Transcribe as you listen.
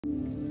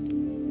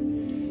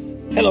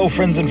Hello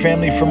friends and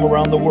family from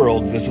around the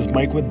world, this is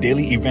Mike with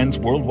Daily Events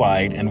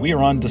Worldwide, and we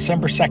are on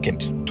December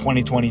 2nd,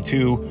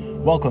 2022.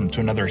 Welcome to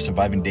another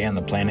surviving day on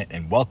the planet,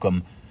 and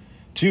welcome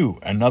to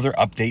another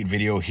update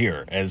video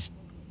here, as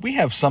we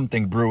have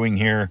something brewing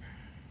here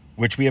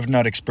which we have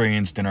not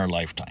experienced in our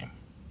lifetime.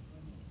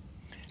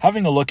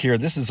 Having a look here,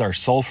 this is our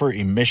sulfur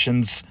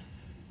emissions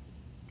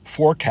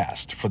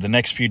forecast for the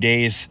next few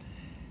days,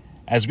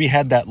 as we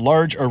had that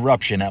large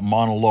eruption at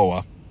Mauna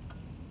Loa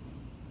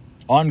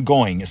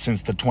ongoing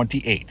since the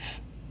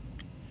 28th,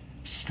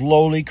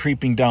 slowly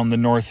creeping down the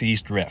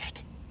northeast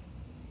rift.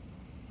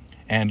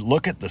 And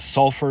look at the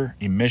sulfur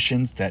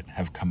emissions that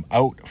have come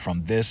out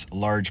from this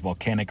large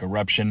volcanic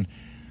eruption,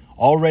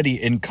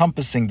 already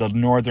encompassing the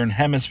northern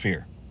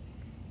hemisphere.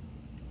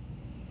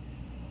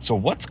 So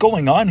what's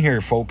going on here,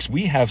 folks?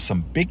 We have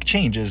some big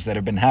changes that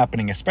have been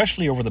happening,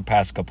 especially over the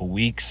past couple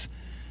weeks,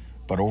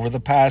 but over the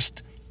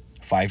past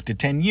 5 to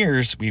 10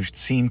 years, we've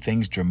seen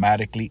things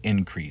dramatically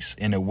increase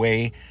in a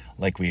way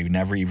like we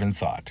never even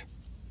thought.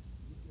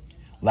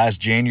 Last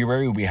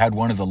January, we had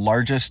one of the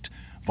largest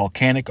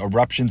volcanic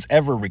eruptions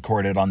ever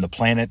recorded on the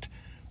planet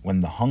when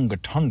the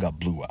Hunga-Tonga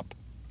blew up.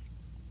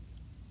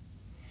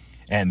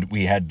 And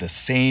we had the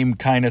same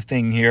kind of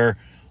thing here,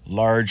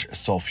 large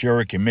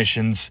sulfuric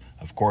emissions,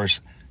 of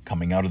course,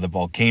 coming out of the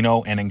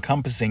volcano and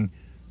encompassing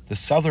the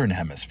southern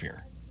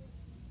hemisphere.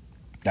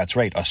 That's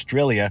right,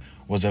 Australia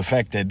was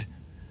affected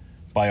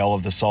by all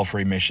of the sulfur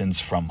emissions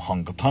from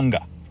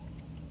Hunga-Tonga.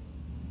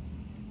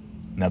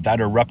 Now that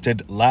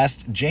erupted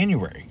last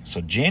January.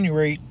 So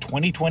January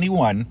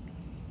 2021,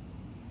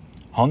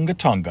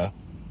 Hunga-Tonga,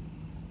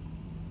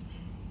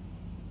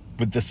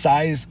 with the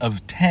size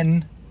of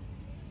 10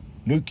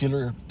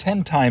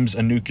 times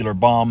a nuclear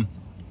bomb,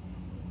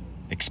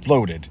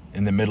 exploded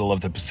in the middle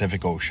of the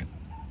Pacific Ocean.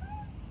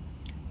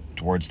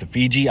 Towards the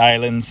Fiji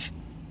Islands,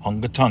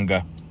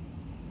 Hunga-Tonga,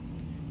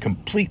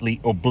 completely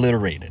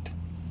obliterated.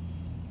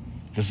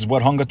 This is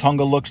what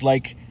Hunga-Tonga looked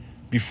like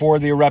before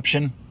the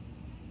eruption.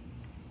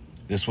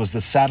 This was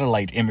the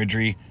satellite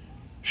imagery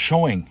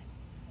showing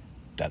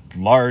that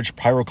large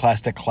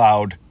pyroclastic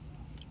cloud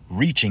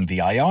reaching the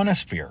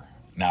ionosphere.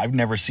 Now, I've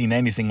never seen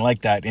anything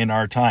like that in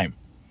our time.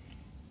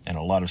 And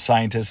a lot of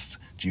scientists,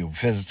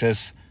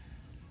 geophysicists,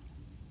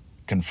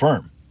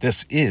 confirm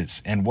this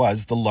is and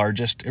was the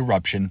largest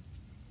eruption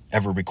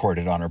ever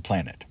recorded on our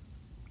planet.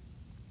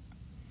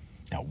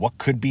 Now, what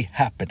could be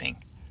happening?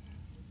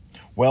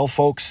 Well,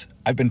 folks,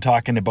 I've been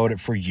talking about it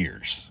for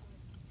years.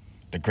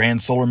 The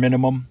grand solar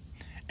minimum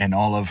and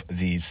all of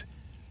these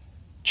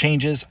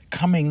changes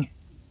coming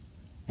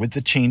with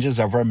the changes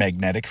of our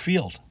magnetic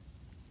field,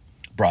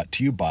 brought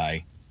to you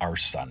by our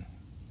sun.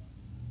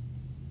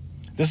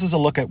 This is a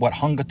look at what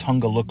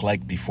Hunga-Tonga looked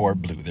like before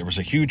it blew. There was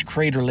a huge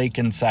crater lake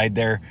inside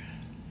there.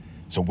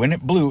 So when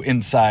it blew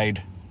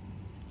inside,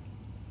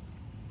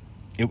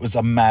 it was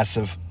a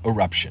massive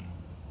eruption,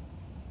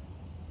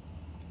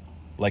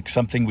 like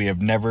something we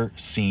have never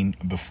seen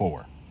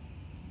before.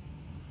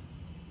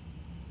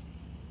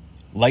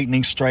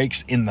 Lightning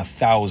strikes in the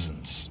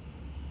thousands.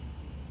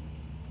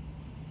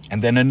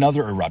 And then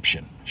another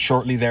eruption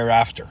shortly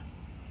thereafter.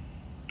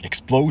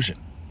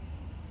 Explosion.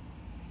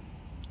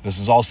 This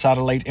is all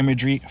satellite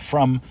imagery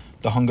from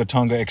the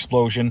Hunga-Tonga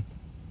explosion.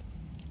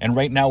 And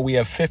right now we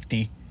have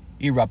 50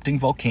 erupting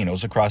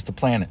volcanoes across the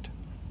planet.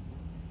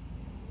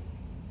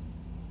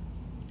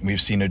 We've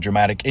seen a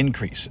dramatic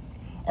increase.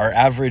 Our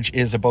average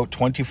is about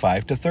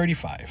 25 to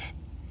 35.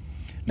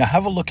 Now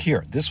have a look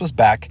here. This was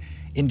back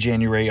in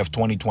January of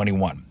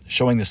 2021,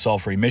 showing the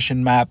sulfur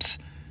emission maps,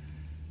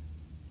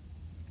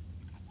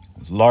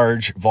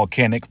 large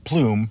volcanic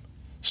plume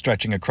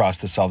stretching across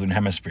the southern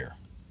hemisphere.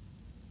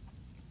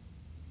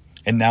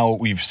 And now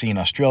we've seen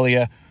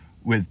Australia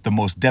with the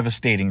most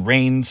devastating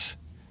rains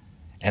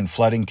and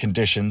flooding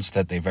conditions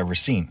that they've ever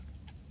seen.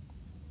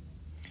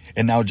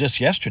 And now just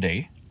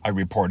yesterday, I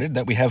reported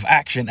that we have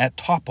action at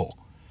Taupo,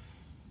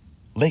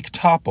 Lake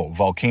Taupo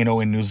volcano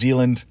in New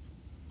Zealand,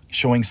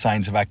 showing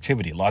signs of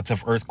activity, lots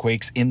of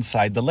earthquakes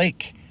inside the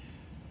lake.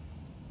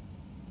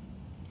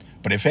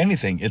 But if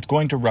anything, it's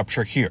going to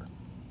rupture here.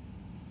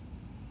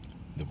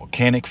 The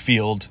volcanic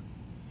field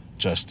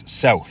just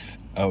south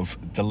of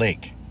the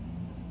lake.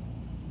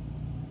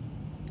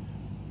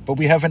 But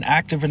we have an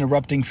active and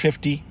erupting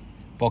 50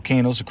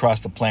 volcanoes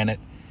across the planet,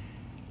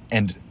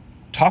 and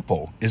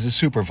Taupo is a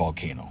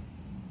supervolcano,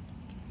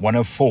 one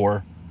of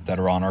 4 that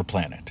are on our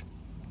planet.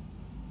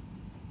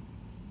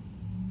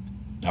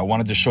 I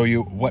wanted to show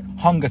you what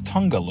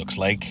Hunga-Tonga looks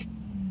like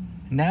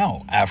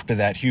now after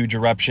that huge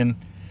eruption.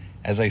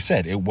 As I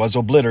said, it was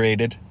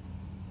obliterated,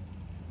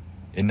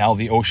 and now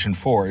the ocean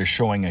floor is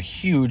showing a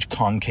huge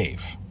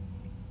concave.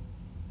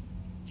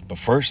 But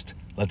first,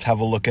 let's have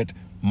a look at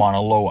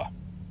Mauna Loa.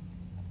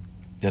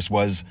 This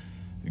was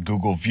a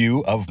Google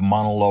view of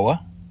Mauna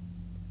Loa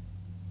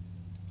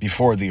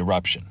before the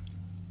eruption.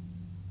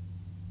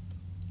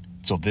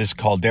 So this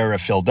caldera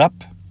filled up,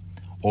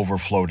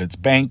 overflowed its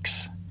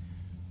banks,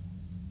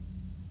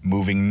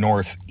 moving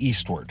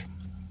northeastward,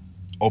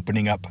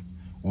 opening up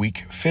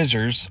weak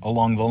fissures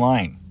along the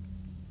line.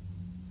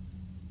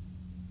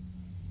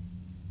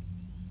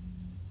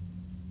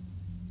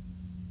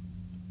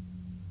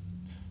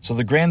 So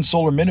the grand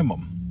solar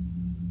minimum,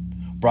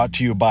 brought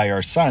to you by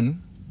our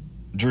sun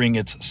during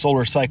its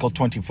solar cycle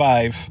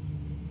 25,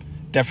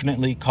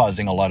 definitely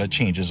causing a lot of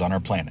changes on our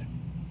planet.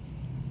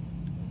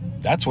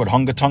 That's what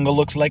Hunga-Tonga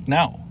looks like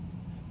now.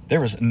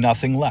 There is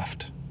nothing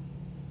left.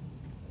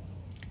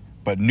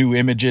 But new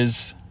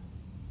images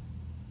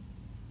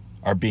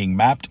are being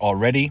mapped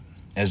already,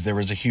 as there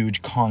is a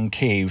huge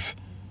concave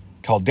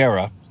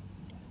caldera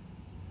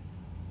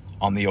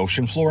on the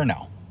ocean floor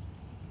now,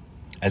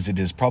 as it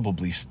is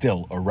probably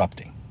still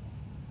erupting.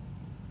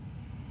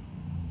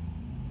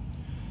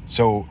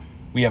 So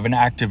we have an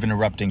active and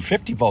erupting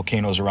 50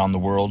 volcanoes around the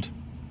world,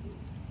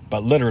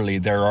 but literally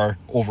there are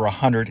over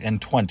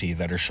 120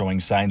 that are showing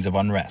signs of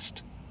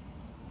unrest,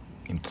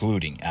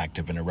 including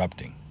active and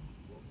erupting.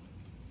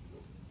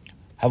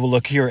 Have a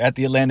look here at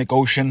the Atlantic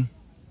Ocean.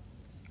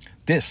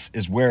 This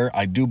is where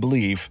I do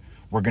believe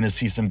we're going to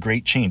see some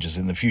great changes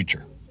in the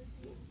future.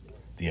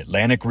 The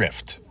Atlantic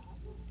Rift.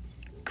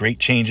 Great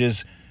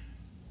changes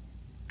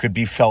could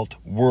be felt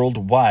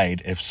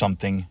worldwide if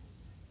something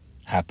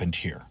happened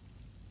here.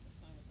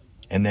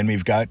 And then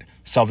we've got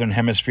Southern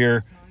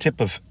Hemisphere, tip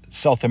of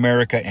South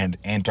America and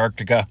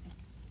Antarctica.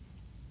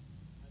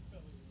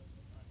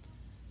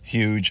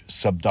 Huge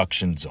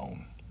subduction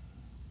zone.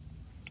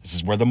 This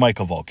is where the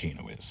Michael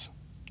volcano is.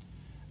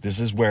 This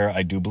is where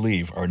I do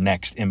believe our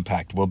next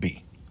impact will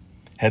be.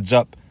 Heads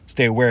up,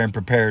 stay aware and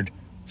prepared,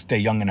 stay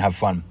young and have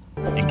fun,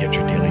 and get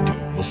your daily dew.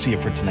 We'll see you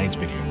for tonight's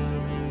video.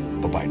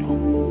 Bye-bye now.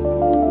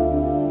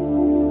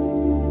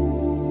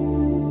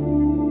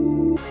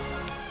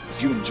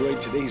 If you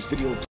enjoyed today's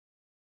video,